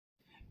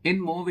In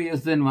more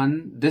ways than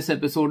one, this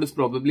episode is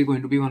probably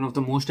going to be one of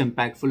the most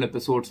impactful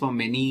episodes for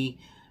many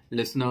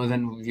listeners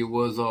and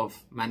viewers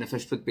of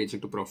Manifest with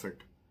Paycheck to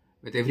Profit.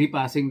 With every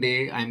passing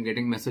day, I'm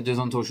getting messages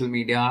on social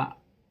media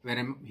where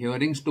I'm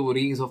hearing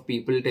stories of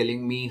people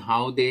telling me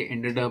how they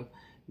ended up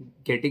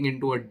getting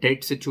into a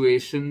debt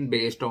situation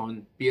based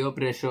on peer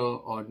pressure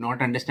or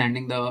not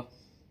understanding the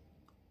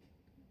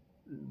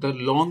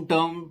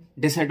long-term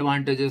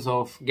disadvantages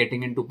of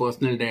getting into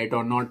personal debt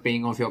or not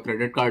paying off your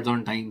credit cards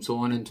on time, so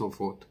on and so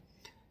forth.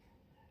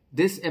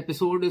 This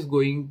episode is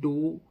going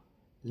to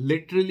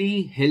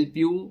literally help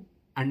you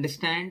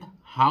understand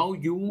how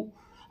your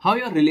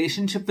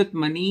relationship with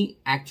money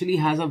actually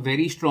has a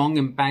very strong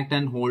impact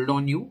and hold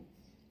on you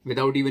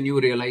without even you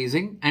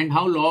realizing, and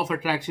how law of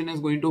attraction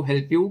is going to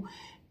help you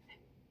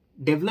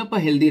develop a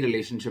healthy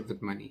relationship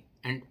with money,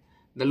 and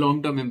the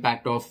long-term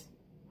impact of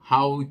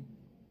how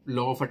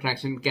law of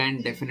attraction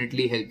can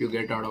definitely help you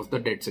get out of the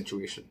debt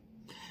situation.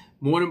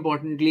 More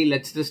importantly,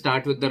 let's just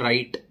start with the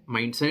right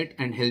mindset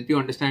and help you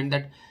understand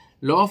that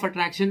law of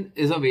attraction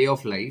is a way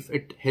of life.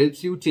 It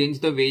helps you change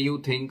the way you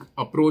think,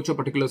 approach a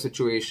particular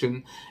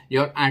situation.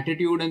 Your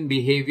attitude and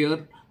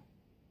behavior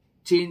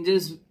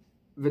changes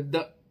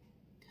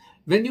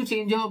when you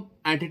change your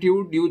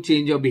attitude, you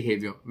change your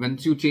behavior.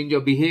 Once you change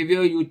your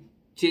behavior, you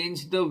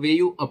change the way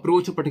you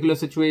approach a particular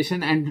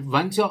situation. And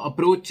once your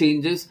approach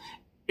changes,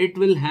 it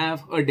will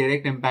have a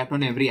direct impact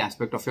on every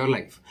aspect of your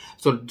life.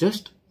 So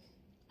just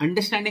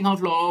understanding how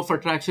law of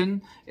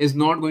attraction is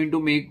not going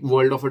to make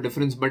world of a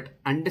difference, but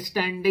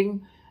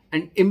understanding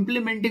and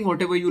implementing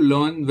whatever you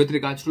learn with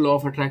regards to law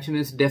of attraction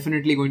is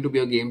definitely going to be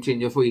a game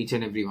changer for each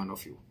and every one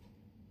of you.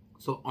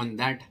 So on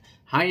that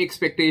high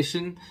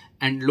expectation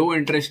and low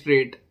interest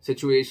rate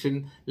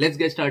situation, let's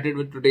get started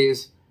with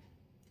today's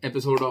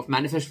episode of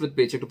Manifest with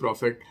Paycheck to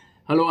Profit.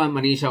 Hello, I'm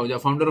Manish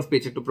Ahuja, founder of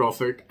Paycheck to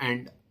Profit,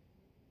 and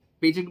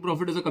Paycheck to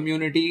Profit is a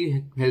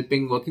community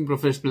helping working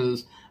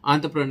professionals,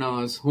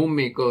 entrepreneurs,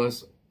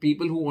 homemakers,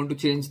 people who want to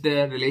change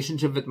their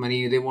relationship with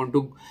money. They want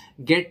to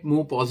get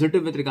more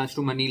positive with regards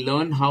to money,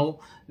 learn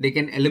how they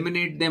can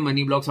eliminate their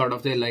money blocks out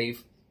of their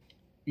life,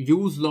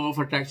 use law of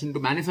attraction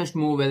to manifest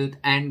more wealth,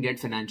 and get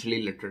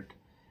financially literate.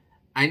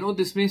 I know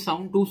this may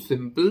sound too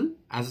simple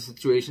as a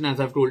situation,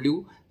 as I've told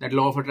you that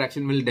law of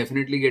attraction will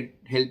definitely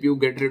help you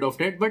get rid of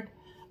debt, but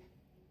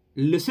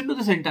listen to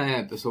this entire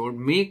episode,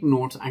 make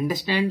notes,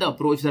 understand the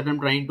approach that I'm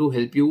trying to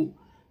help you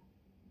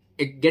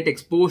get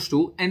exposed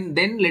to, and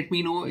then let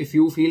me know if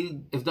you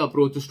feel if the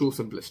approach is too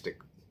simplistic.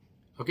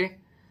 Okay,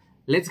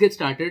 let's get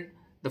started.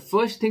 The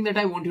first thing that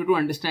I want you to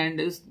understand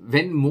is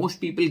when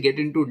most people get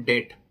into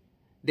debt,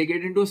 they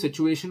get into a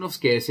situation of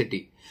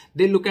scarcity.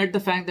 They look at the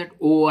fact that,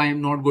 oh, I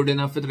am not good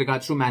enough with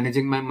regards to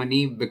managing my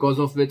money, because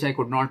of which I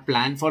could not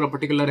plan for a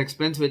particular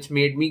expense, which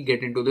made me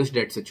get into this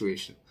debt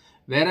situation.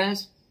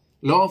 Whereas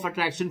law of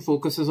attraction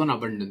focuses on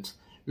abundance.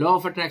 Law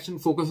of attraction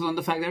focuses on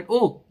the fact that,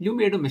 oh, you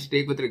made a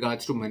mistake with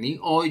regards to money,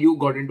 or you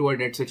got into a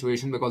debt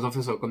situation because of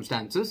your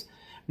circumstances.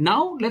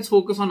 Now let's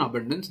focus on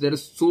abundance. There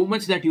is so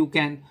much that you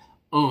can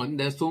earn.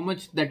 There's so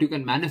much that you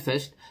can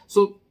manifest.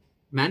 So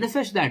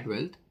manifest that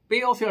wealth,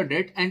 pay off your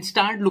debt, and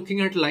start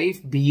looking at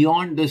life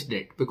beyond this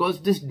debt,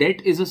 because this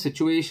debt is a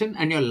situation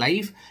and your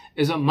life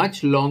is a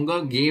much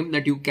longer game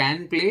that you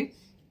can play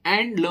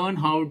and learn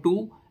how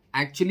to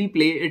actually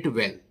play it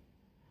well.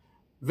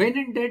 When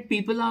in debt,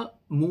 people are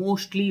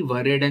mostly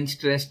worried and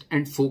stressed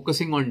and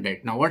focusing on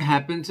debt. Now what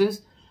happens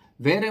is,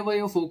 wherever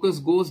your focus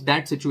goes,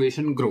 that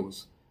situation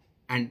grows.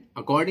 And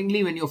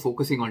accordingly, when you're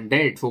focusing on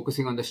debt,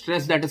 focusing on the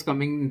stress that is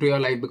coming into your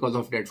life because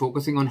of debt,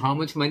 focusing on how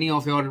much money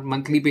of your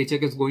monthly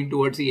paycheck is going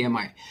towards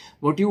EMI,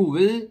 what you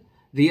will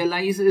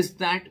realize is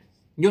that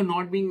you're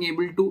not being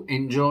able to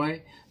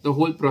enjoy the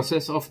whole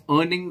process of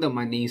earning the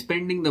money,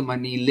 spending the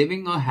money,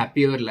 living a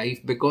happier life,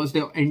 because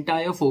your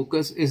entire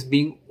focus is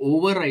being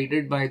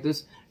overridden by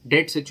this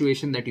debt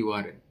situation that you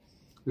are in.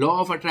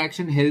 Law of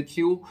attraction helps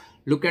you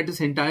look at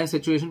this entire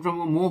situation from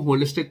a more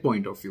holistic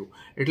point of view.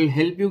 It will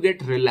help you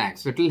get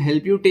relaxed. It will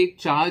help you take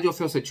charge of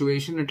your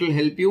situation. It will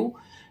help you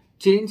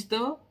change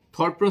the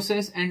thought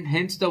process and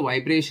hence the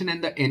vibration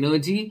and the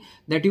energy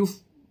that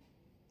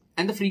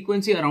and the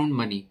frequency around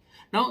money.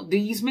 Now,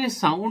 these may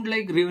sound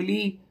like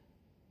really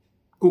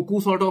cuckoo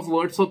sort of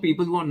words for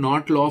people who are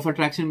not law of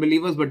attraction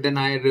believers, but then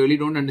I really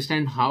don't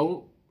understand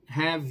how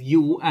have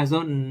you as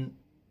a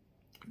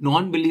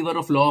non-believer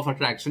of law of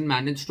attraction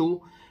managed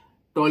to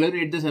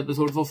tolerate this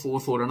episode for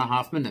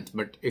 4.5 minutes.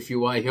 But if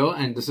you are here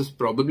and this is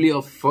probably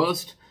your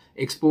first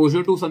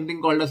exposure to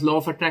something called as law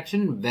of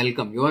attraction,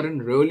 welcome. You are in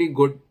really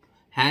good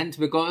hands,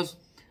 because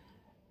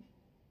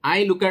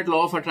I look at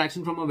law of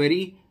attraction from a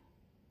very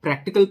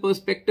practical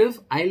perspective.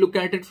 I look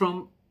at it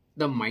from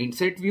the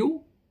mindset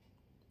view.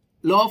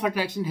 Law of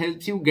attraction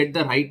helps you get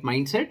the right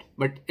mindset,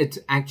 but it's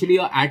actually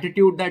your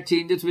attitude that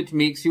changes, which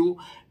makes you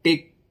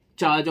take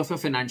charge of your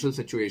financial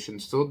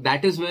situations. So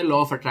that is where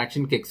law of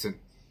attraction kicks in.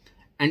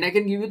 And I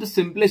can give you the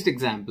simplest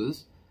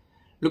examples.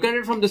 Look at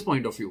it from this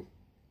point of view.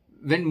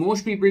 When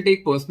most people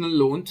take personal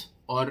loans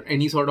or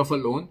any sort of a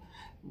loan,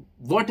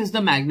 what is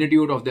the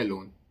magnitude of their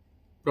loan?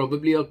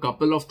 probably a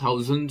couple of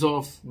thousands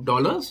of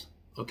dollars.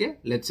 Okay,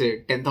 let's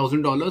say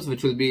 $10,000,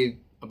 which will be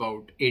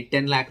about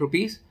 8-10 lakh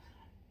rupees.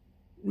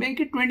 Make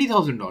it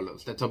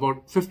 $20,000. That's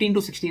about 15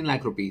 to 16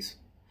 lakh rupees.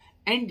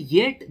 And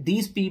yet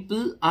these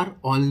people are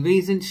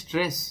always in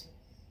stress.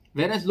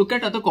 Whereas look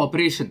at other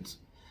corporations.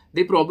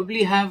 They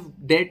probably have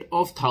debt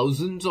of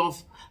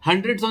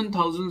hundreds and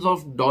thousands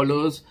of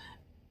dollars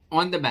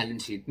on the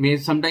balance sheet.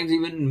 Sometimes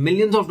even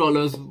millions of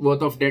dollars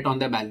worth of debt on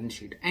their balance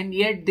sheet. And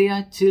yet they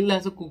are chill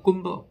as a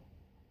cucumber.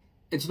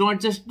 It's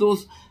not just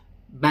those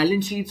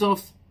balance sheets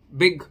of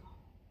big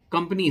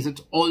companies.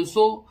 It's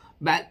also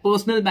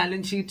personal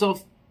balance sheets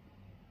of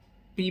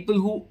people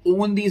who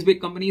own these big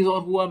companies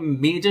or who are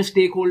major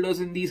stakeholders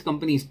in these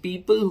companies.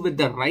 People with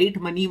the right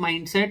money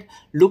mindset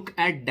look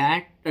at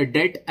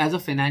debt as a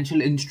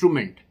financial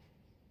instrument.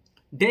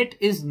 Debt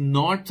is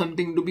not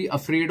something to be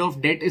afraid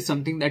of. Debt is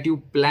something that you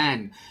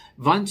plan.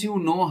 Once you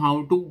know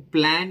how to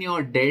plan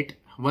your debt,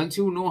 once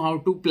you know how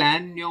to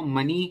plan your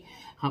money,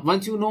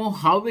 once you know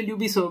how will you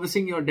be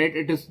servicing your debt,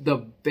 it is the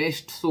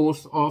best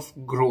source of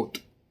growth.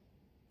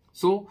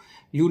 So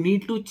you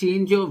need to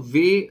change your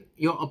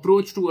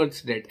approach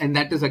towards debt. And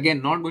that is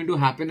again not going to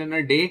happen in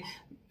a day.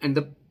 And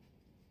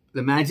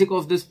the magic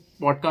of this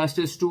podcast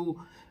is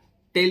to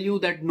tell you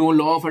that no,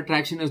 law of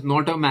attraction is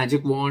not a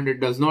magic wand. It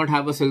does not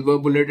have a silver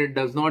bullet. It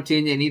does not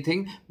change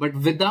anything. But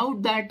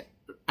without that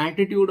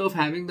attitude of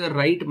having the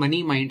right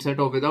money mindset,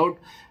 or without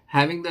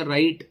having the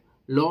right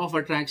law of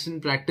attraction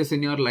practice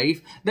in your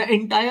life, the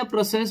entire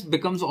process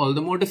becomes all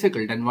the more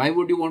difficult. And why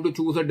would you want to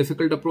choose a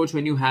difficult approach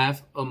when you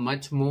have a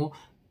much more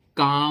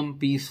calm,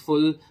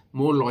 peaceful,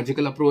 more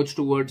logical approach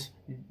towards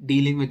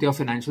dealing with your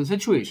financial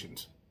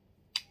situations?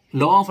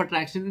 Law of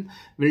attraction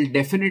will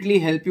definitely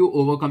help you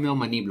overcome your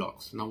money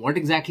blocks. Now, what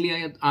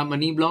exactly are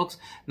money blocks?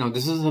 Now,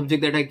 this is a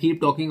subject that I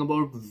keep talking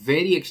about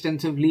very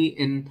extensively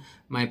in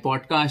my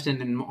podcast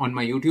and on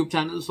my YouTube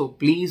channel. So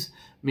please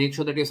make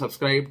sure that you're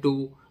subscribed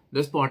to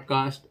this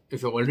podcast.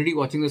 If you're already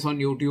watching this on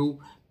YouTube,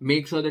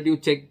 make sure that you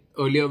check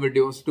earlier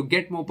videos to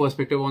get more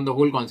perspective on the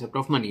whole concept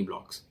of money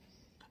blocks.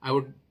 I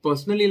would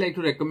personally like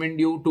to recommend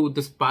you to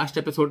this past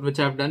episode which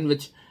I've done,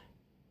 which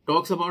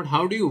talks about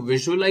how do you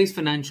visualize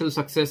financial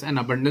success and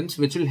abundance,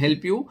 which will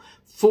help you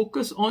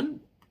focus on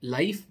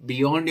life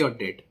beyond your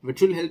debt,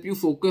 which will help you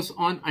focus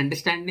on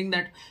understanding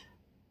that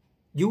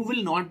you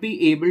will not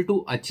be able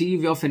to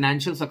achieve your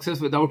financial success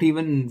without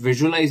even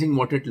visualizing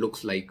what it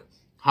looks like.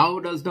 How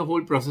does the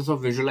whole process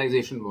of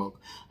visualization work?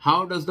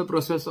 How does the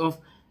process of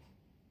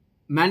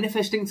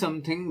manifesting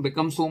something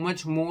become so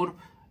much more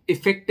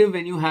effective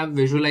when you have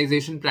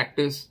visualization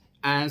practice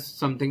as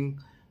something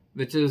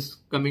which is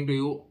coming to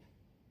you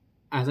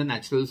as a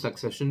natural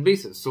succession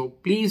basis? So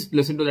please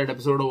listen to that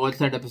episode or watch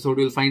that episode.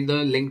 You'll find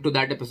the link to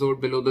that episode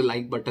below the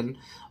like button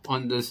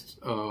on this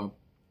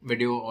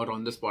video or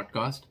on this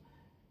podcast.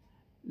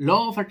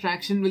 Law of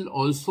attraction will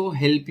also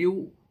help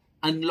you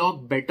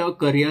unlock better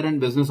career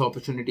and business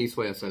opportunities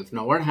for yourself.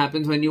 Now, what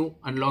happens when you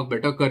unlock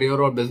better career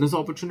or business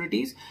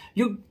opportunities?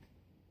 You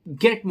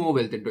get more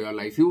wealth into your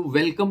life. You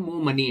welcome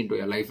more money into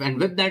your life. And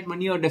with that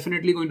money, you're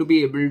definitely going to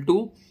be able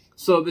to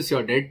service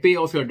your debt, pay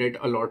off your debt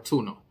a lot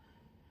sooner.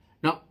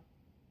 Now,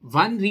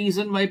 one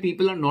reason why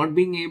people are not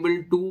being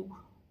able to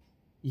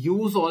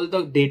use all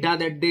the data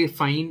that they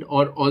find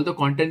or all the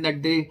content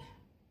that they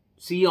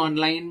see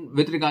online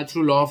with regards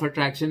to law of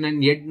attraction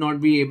and yet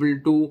not be able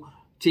to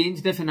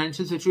change their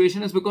financial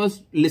situation is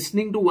because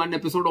listening to one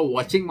episode or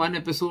watching one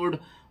episode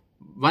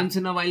once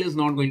in a while is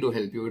not going to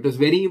help you. It is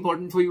very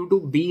important for you to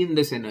be in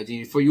this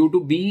energy, for you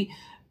to be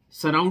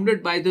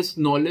surrounded by this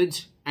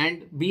knowledge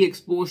and be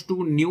exposed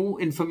to new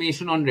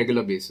information on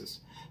regular basis.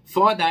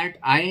 For that,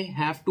 I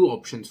have two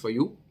options for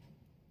you.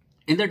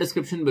 In the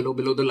description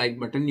below the like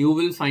button, you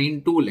will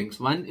find two links.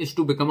 One is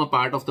to become a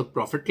part of the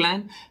Profit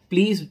Clan.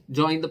 Please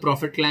join the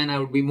Profit Clan. I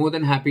would be more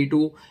than happy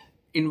to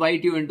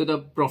invite you into the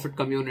Profit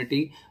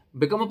community.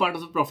 Become a part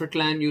of the Profit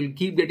Clan. You'll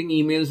keep getting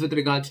emails with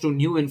regards to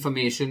new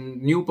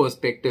information, new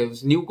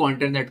perspectives, new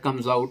content that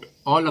comes out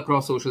all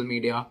across social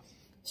media.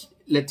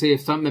 Let's say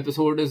if some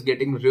episode is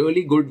getting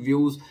really good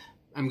views,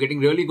 I'm getting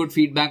really good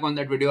feedback on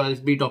that video, I'll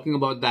be talking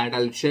about that.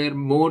 I'll share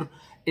more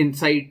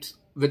insights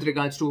with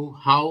regards to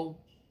how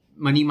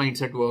money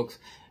mindset works.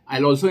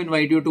 I'll also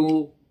invite you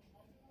to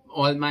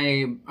all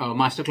my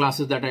master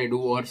classes that I do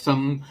or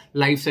some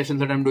live sessions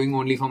that I'm doing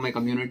only for my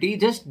community.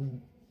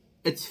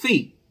 It's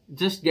free.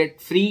 Just get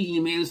free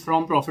emails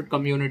from Profit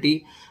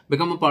community,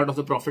 become a part of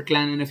the Profit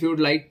Clan. And if you would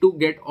like to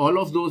get all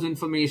of those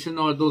information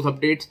or those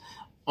updates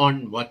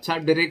on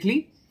WhatsApp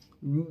directly,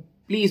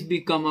 please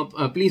become a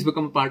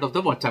part of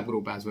the WhatsApp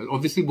group as well.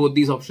 Obviously, both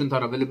these options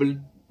are available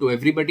to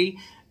everybody.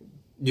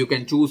 You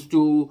can choose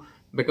to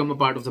become a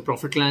part of the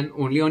Profit Clan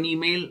only on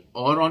email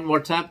or on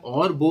WhatsApp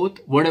or both,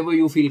 whatever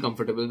you feel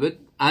comfortable with.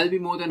 I'll be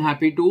more than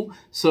happy to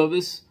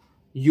service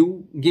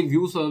you, give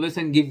you service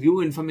and give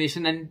you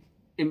information and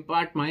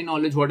impart my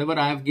knowledge, whatever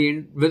I have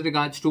gained with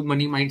regards to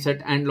money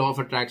mindset and law of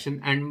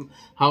attraction and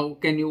how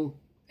can you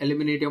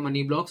eliminate your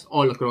money blocks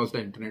all across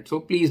the internet.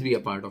 So please be a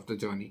part of the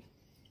journey.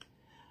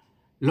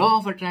 Law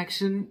of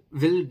attraction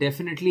will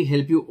definitely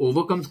help you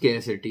overcome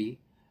scarcity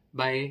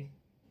by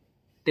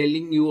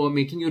telling you or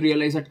making you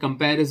realize that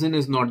comparison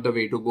is not the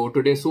way to go.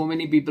 Today, so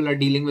many people are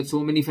dealing with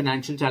so many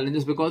financial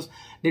challenges because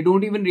they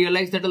don't even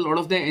realize that a lot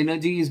of their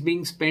energy is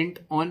being spent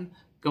on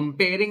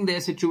comparing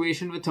their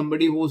situation with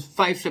somebody who's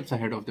 5 steps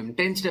ahead of them,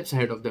 10 steps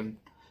ahead of them,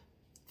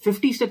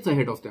 50 steps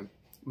ahead of them.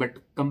 But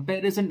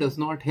comparison does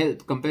not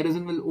help.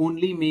 Comparison will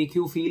only make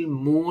you feel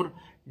more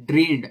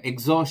drained,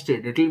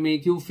 exhausted. It will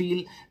make you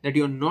feel that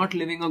you're not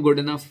living a good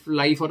enough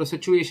life or a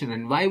situation.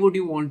 And why would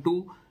you want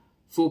to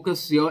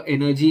focus your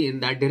energy in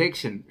that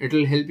direction? It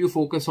will help you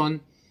focus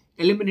on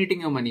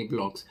eliminating your money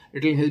blocks.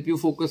 It will help you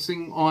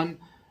focusing on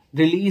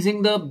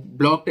releasing the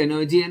blocked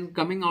energy and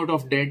coming out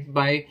of debt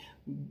by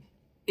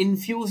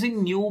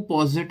infusing new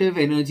positive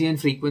energy and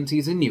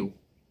frequencies in you.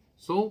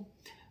 So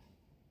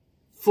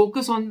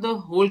focus on the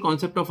whole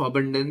concept of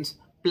abundance,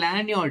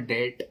 plan your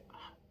debt,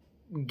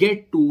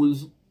 get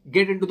tools,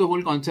 get into the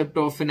whole concept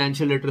of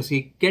financial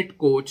literacy, get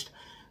coached.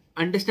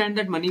 Understand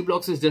that money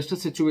blocks is just a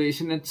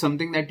situation. It's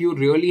something that you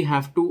really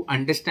have to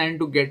understand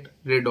to get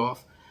rid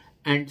of.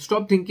 And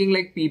stop thinking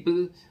like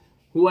people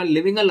who are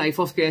living a life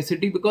of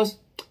scarcity, because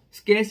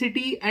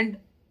scarcity and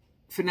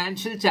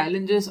financial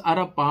challenges are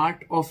a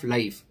part of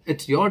life.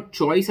 It's your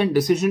choice and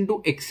decision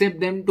to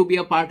accept them to be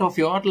a part of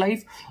your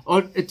life,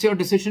 or it's your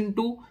decision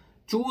to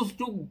choose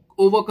to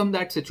overcome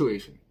that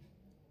situation.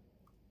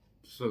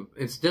 So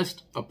it's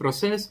just a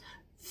process.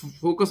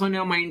 Focus on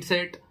your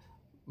mindset.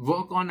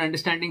 Work on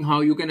understanding how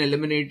you can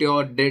eliminate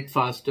your debt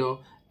faster.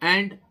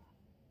 And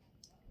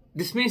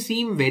this may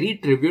seem very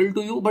trivial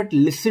to you, but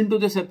listen to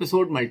this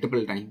episode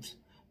multiple times,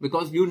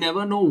 because you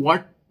never know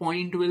what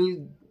point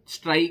will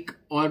strike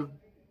or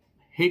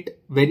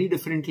hit very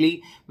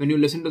differently when you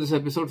listen to this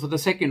episode for the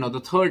second or the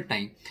third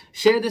time.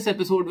 Share this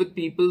episode with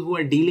people who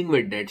are dealing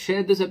with debt.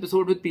 Share this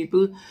episode with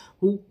people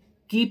who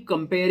keep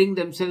comparing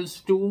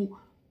themselves to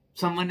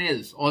someone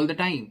else all the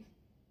time.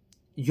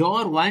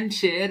 Your one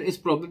share is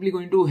probably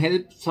going to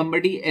help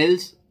somebody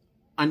else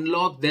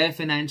unlock their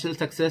financial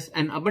success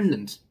and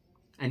abundance.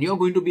 And you're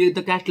going to be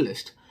the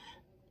catalyst.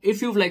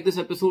 If you've liked this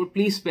episode,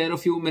 please spare a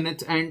few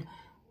minutes and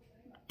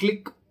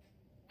click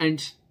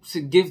and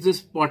give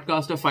this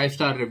podcast a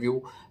 5-star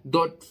review.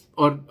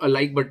 Or a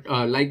like, but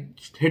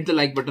hit the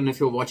like button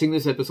if you're watching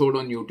this episode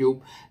on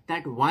YouTube.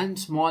 That one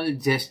small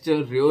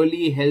gesture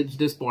really helps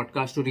this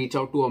podcast to reach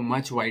out to a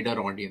much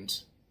wider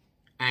audience.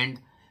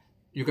 And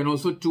you can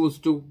also choose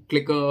to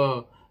click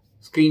a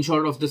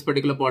screenshot of this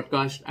particular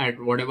podcast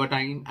at whatever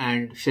time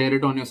and share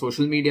it on your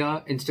social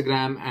media,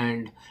 Instagram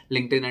and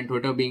LinkedIn and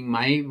Twitter being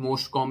my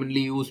most commonly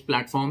used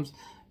platforms.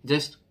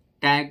 Just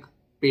tag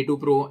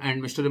Pay2Pro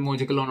and Mr.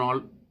 Emojical on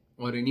all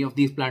or any of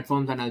these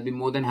platforms, and I'll be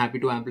more than happy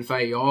to amplify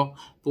your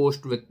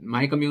post with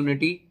my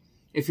community.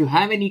 If you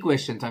have any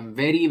questions, I'm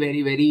very,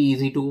 very, very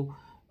easy to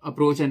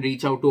approach and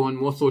reach out to on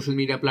most social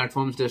media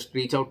platforms. Just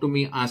reach out to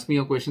me, ask me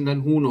a question,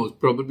 then who knows,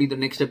 probably the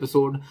next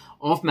episode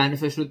of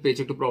Manifest with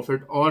Paycheck to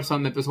Profit or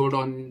some episode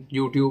on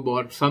YouTube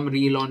or some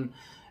reel on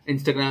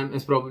Instagram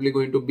is probably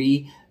going to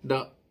be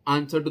the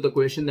answer to the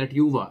question that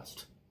you've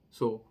asked.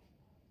 So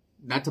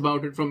that's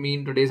about it from me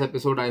in today's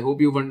episode. I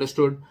hope you've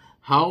understood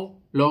how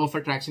law of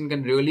attraction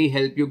can really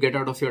help you get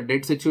out of your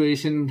debt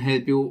situation,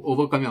 help you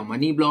overcome your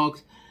money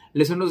blocks.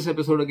 Listen to this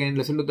episode again.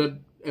 Listen to the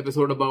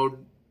episode about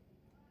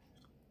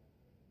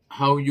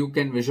how you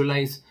can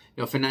visualize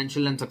your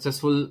financial and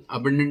successful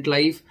abundant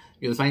life.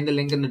 You'll find the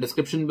link in the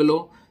description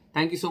below.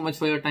 Thank you so much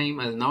for your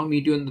time. I'll now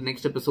meet you in the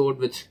next episode,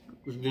 which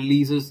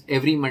releases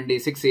every Monday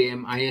 6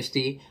 a.m. IST.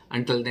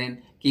 Until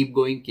then, keep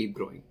going, keep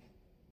growing.